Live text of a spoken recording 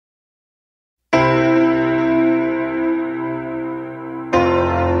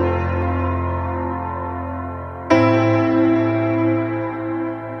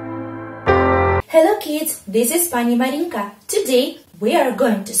kids, this is Pani Marinka. Today we are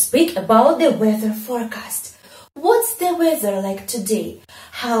going to speak about the weather forecast. What's the weather like today?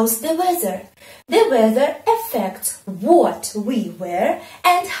 How's the weather? The weather affects what we wear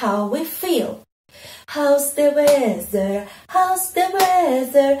and how we feel. How's the weather? How's the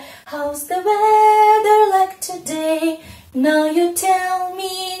weather? How's the weather like today? Now you tell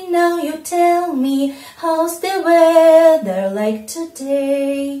me, how's the weather like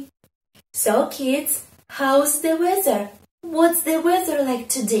today? So kids, how's the weather? What's the weather like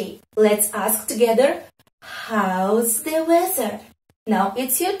today? Let's ask together, how's the weather? Now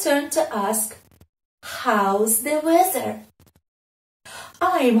it's your turn to ask, how's the weather?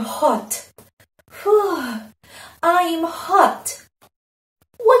 I'm hot. I'm hot.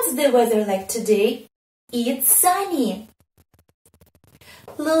 What's the weather like today? It's sunny.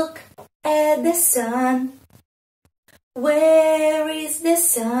 Look at the sun. Where is the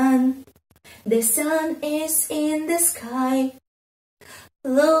sun? The sun is in the sky.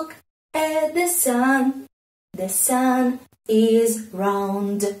 Look at the sun. The sun is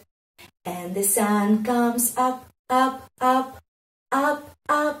round. And the sun comes up, up, up, up,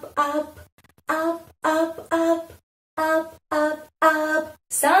 up, up, up, up, up, up, up, up.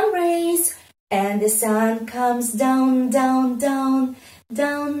 Sun rays. And the sun comes down, down, down,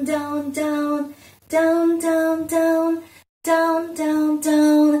 down, down, down, down, down, down, down, down,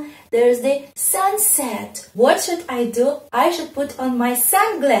 down. There's the sunset. What should I do? I should put on my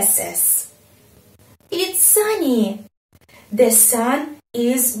sunglasses. It's sunny. The sun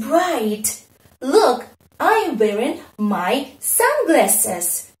is bright. Look, I'm wearing my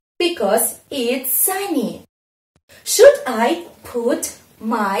sunglasses because it's sunny. Should I put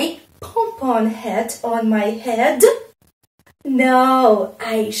my pom-pom hat on my head? No,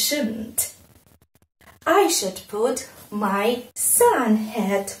 I shouldn't. I should put my sun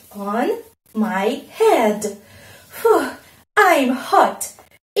hat on my head. I'm hot.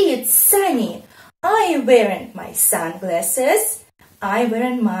 It's sunny. I'm wearing my sunglasses. I'm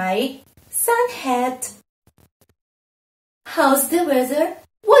wearing my sun hat. How's the weather?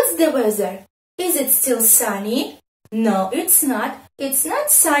 What's the weather? Is it still sunny? No, it's not. It's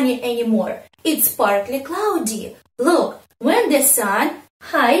not sunny anymore. It's partly cloudy. Look, when the sun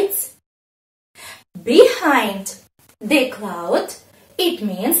hides behind the cloud, it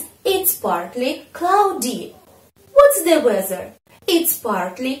means it's partly cloudy. What's the weather? It's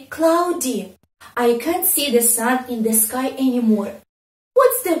partly cloudy. I can't see the sun in the sky anymore.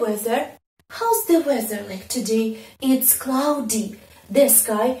 What's the weather? How's the weather like today? It's cloudy. The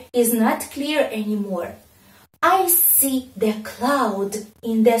sky is not clear anymore. I see the cloud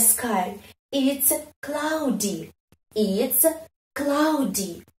in the sky. It's cloudy. It's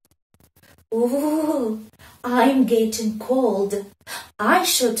cloudy. Ooh, I'm getting cold. I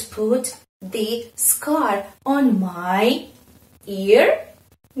should put the scarf on my ear?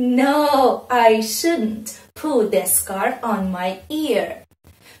 No, I shouldn't put the scarf on my ear.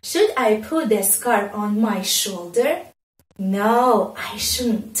 Should I put the scarf on my shoulder? No, I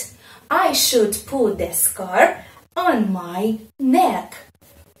shouldn't. I should put the scarf on my neck.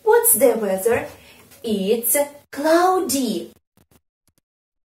 What's the weather? It's cloudy.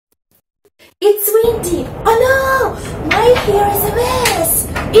 It's windy. Oh no! My hair is a mess.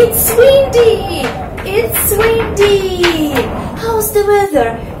 It's windy. It's windy. How's the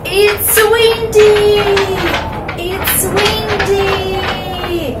weather? It's windy. It's windy.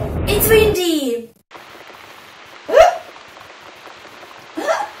 It's windy.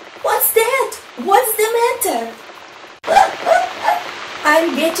 What's that? What's the matter?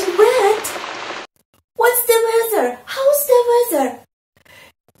 I'm getting wet. What's the weather? How's the weather?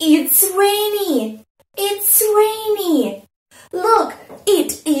 It's rainy. It's rainy. Look,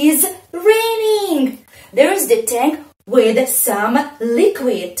 it is raining. There's the tank with some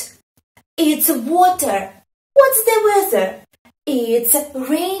liquid. It's water. What's the weather? It's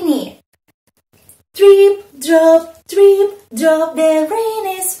rainy. Drip, drop, the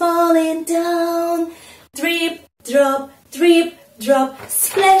rain is falling down. Drip, drop,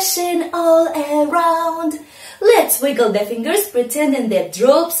 splashing all around. Let's wiggle the fingers, pretending they're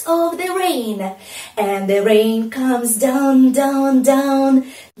drops of the rain. And the rain comes down, down, down,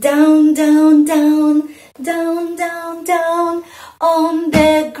 down, down, down, down, down, down on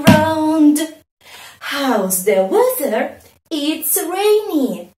the ground. How's the weather? It's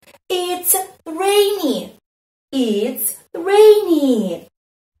rainy. It's rainy. It's rainy.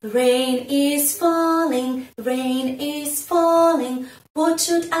 Rain is falling. Rain is falling. What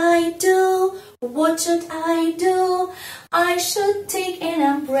should I do? What should I do? I should take an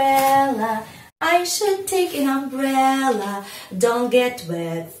umbrella. I should take an umbrella. Don't get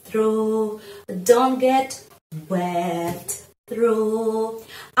wet through. don't get wet through.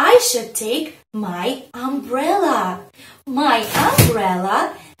 I should take my umbrella. My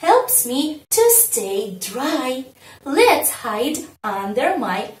umbrella helps me to stay dry. Let's hide under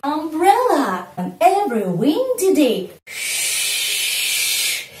my umbrella. On every windy day,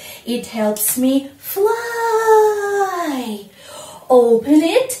 it helps me fly. Open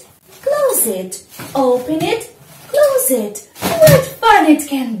it, close it. Open it, close it. What fun it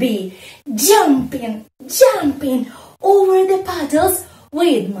can be! Jumping, jumping over the puddles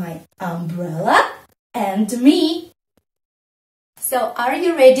with my umbrella and me. So, are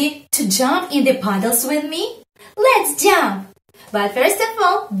you ready to jump in the puddles with me? Let's jump! But first of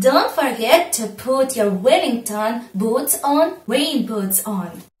all, don't forget to put your Wellington boots on, rain boots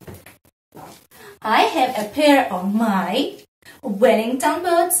on. I have a pair of my Wellington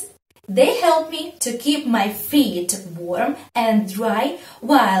boots. They help me to keep my feet warm and dry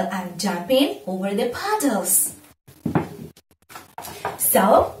while I'm jumping over the puddles.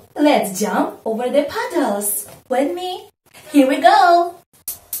 So, let's jump over the puddles with me. Here we go.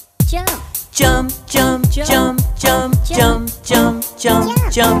 Jump. Jump, jump, jump, jump, jump, jump, jump,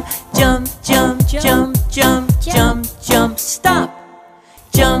 jump, jump, jump, jump, jump, jump, jump, stop.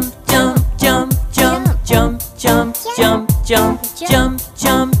 Jump, jump, jump, jump, jump, jump, jump, jump, jump,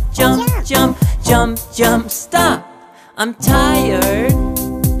 jump, jump, jump, jump, jump, stop. I'm tired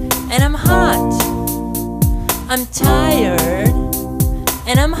and I'm hot. I'm tired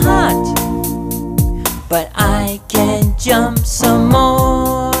and I'm hot, but I can jump some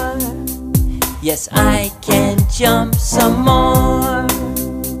more. Yes, I can jump some more.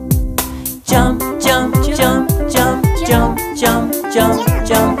 Jump, jump, jump, jump, jump, jump, jump, jump,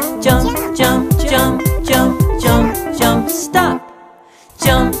 jump, jump, jump, jump, jump, jump, stop.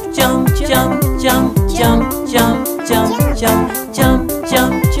 Jump, jump, jump, jump, jump, jump, jump, jump, jump,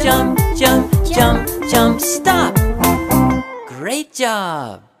 jump, jump, jump, jump, jump, stop. Great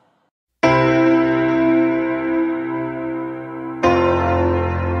job!